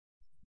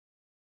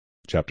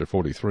Chapter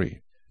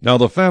 43. Now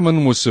the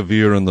famine was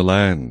severe in the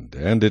land,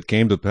 and it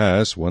came to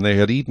pass, when they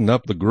had eaten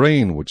up the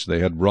grain which they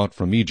had brought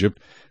from Egypt,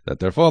 that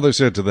their father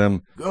said to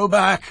them, Go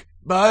back,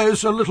 buy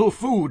us a little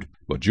food.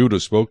 But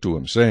Judah spoke to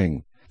him,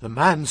 saying, The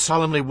man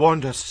solemnly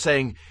warned us,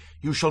 saying,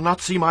 You shall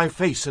not see my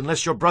face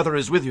unless your brother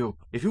is with you.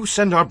 If you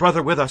send our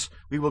brother with us,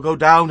 we will go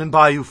down and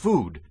buy you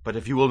food. But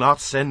if you will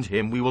not send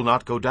him, we will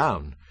not go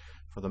down.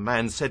 For the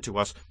man said to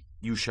us,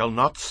 You shall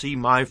not see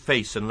my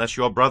face unless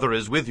your brother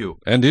is with you.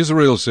 And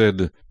Israel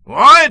said,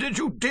 Why did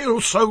you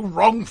deal so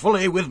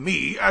wrongfully with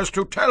me as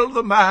to tell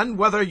the man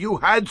whether you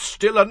had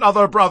still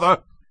another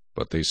brother?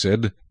 But they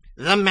said,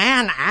 The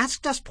man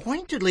asked us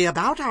pointedly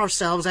about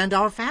ourselves and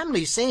our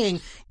family,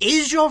 saying,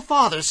 Is your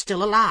father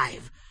still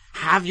alive?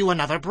 Have you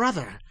another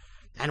brother?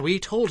 And we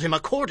told him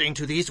according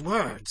to these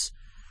words.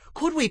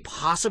 Could we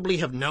possibly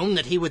have known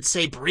that he would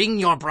say, Bring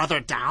your brother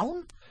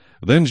down?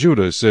 Then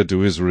Judah said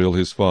to Israel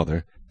his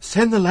father,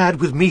 Send the lad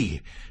with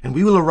me, and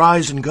we will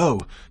arise and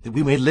go, that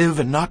we may live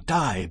and not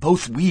die,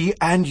 both we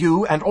and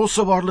you, and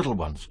also our little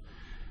ones.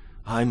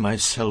 I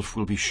myself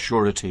will be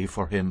surety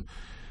for him.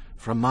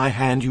 From my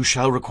hand you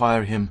shall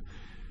require him.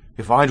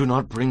 If I do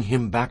not bring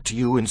him back to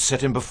you and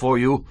set him before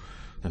you,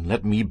 then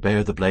let me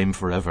bear the blame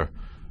forever.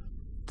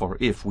 For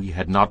if we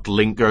had not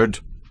lingered,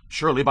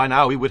 surely by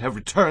now he would have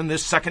returned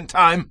this second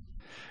time.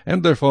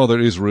 And their father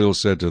Israel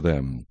said to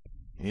them,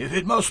 If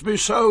it must be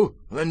so,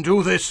 then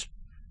do this.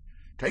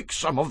 Take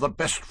some of the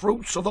best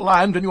fruits of the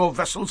land in your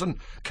vessels, and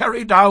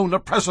carry down a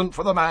present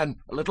for the man,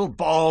 a little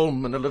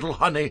balm and a little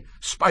honey,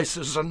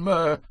 spices and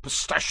myrrh,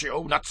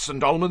 pistachio nuts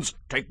and almonds.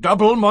 Take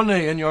double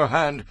money in your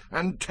hand,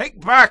 and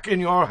take back in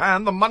your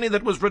hand the money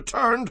that was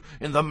returned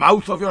in the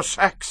mouth of your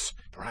sacks.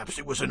 Perhaps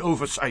it was an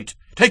oversight.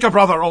 Take a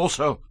brother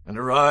also, and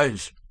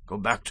arise. Go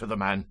back to the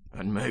man,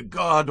 and may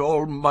God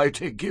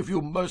Almighty give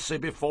you mercy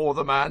before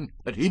the man,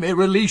 that he may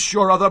release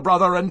your other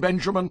brother and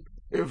Benjamin.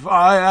 If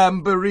I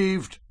am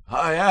bereaved,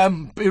 I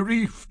am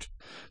bereaved.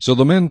 So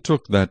the men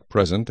took that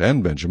present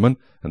and Benjamin,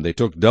 and they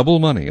took double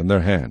money in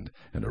their hand,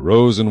 and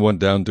arose and went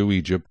down to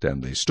Egypt,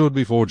 and they stood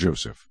before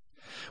Joseph.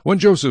 When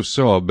Joseph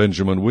saw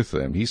Benjamin with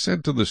them, he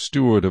said to the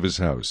steward of his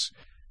house,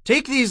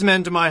 Take these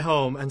men to my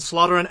home, and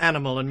slaughter an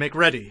animal, and make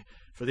ready,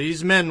 for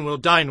these men will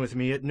dine with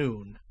me at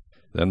noon.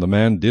 Then the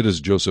man did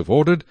as Joseph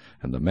ordered,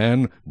 and the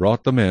man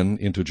brought the men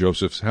into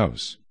Joseph's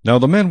house. Now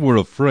the men were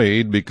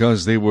afraid,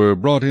 because they were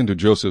brought into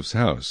Joseph's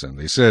house, and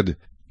they said,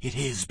 It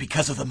is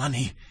because of the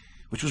money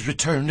which was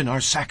returned in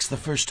our sacks the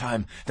first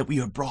time that we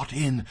are brought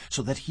in,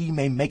 so that he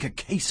may make a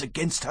case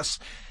against us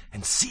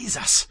and seize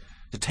us,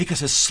 to take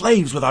us as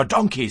slaves with our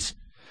donkeys.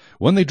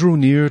 When they drew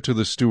near to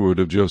the steward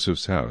of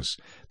Joseph's house,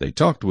 they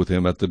talked with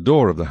him at the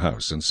door of the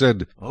house, and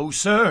said, Oh,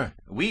 sir,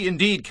 we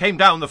indeed came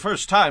down the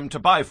first time to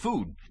buy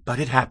food. But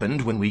it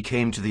happened, when we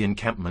came to the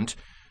encampment,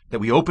 that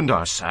we opened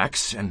our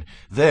sacks, and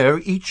there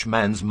each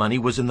man's money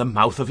was in the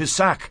mouth of his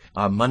sack,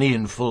 our money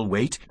in full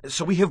weight.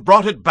 So we have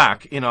brought it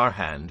back in our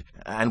hand,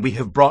 and we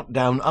have brought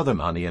down other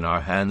money in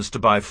our hands to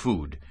buy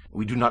food.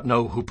 We do not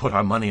know who put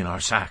our money in our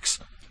sacks.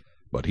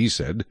 But he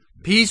said,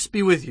 Peace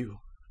be with you.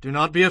 Do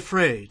not be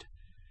afraid.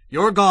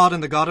 Your God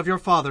and the God of your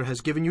father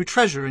has given you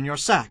treasure in your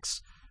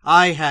sacks.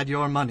 I had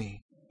your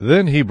money.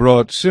 Then he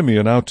brought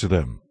Simeon out to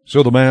them.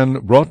 So the man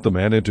brought the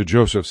men into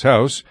Joseph's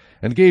house,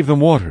 and gave them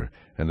water,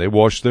 and they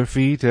washed their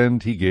feet,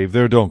 and he gave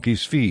their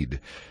donkeys feed.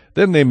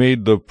 Then they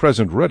made the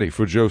present ready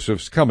for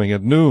Joseph's coming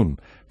at noon,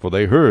 for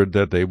they heard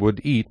that they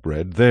would eat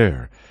bread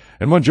there.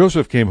 And when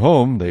Joseph came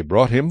home, they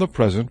brought him the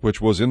present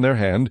which was in their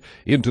hand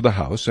into the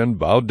house, and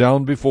bowed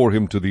down before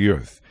him to the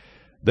earth.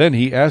 Then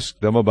he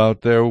asked them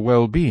about their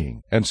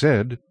well-being, and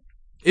said,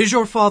 Is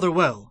your father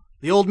well,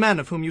 the old man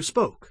of whom you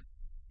spoke?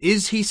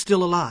 Is he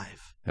still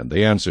alive? And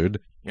they answered,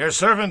 Your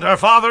servant, our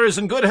father, is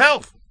in good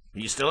health.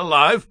 He is still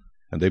alive.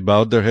 And they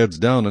bowed their heads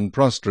down and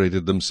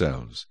prostrated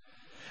themselves.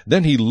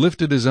 Then he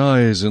lifted his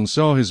eyes and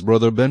saw his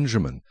brother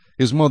Benjamin,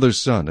 his mother's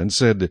son, and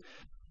said,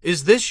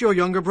 Is this your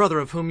younger brother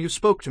of whom you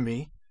spoke to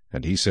me?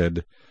 And he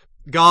said,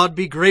 God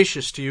be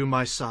gracious to you,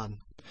 my son.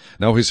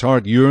 Now his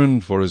heart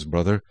yearned for his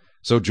brother,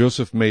 so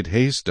Joseph made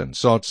haste and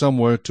sought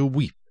somewhere to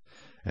weep.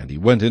 And he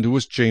went into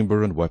his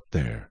chamber and wept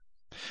there.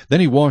 Then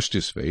he washed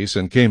his face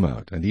and came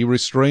out, and he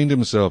restrained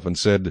himself and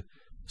said,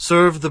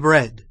 Serve the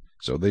bread.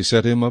 So they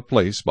set him a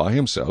place by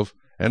himself,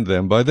 and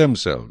them by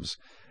themselves,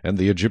 and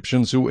the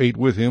Egyptians who ate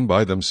with him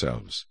by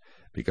themselves,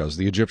 because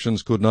the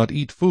Egyptians could not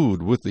eat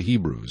food with the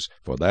Hebrews,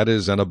 for that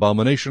is an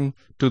abomination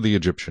to the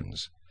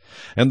Egyptians.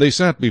 And they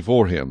sat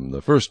before him,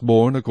 the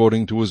firstborn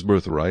according to his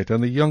birthright,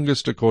 and the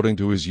youngest according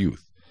to his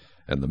youth.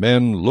 And the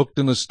men looked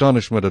in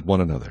astonishment at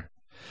one another.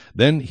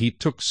 Then he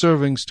took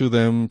servings to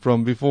them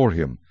from before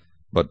him,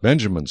 but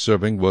Benjamin's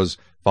serving was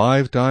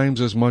 5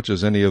 times as much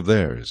as any of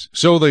theirs.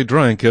 So they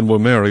drank and were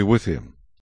merry with him.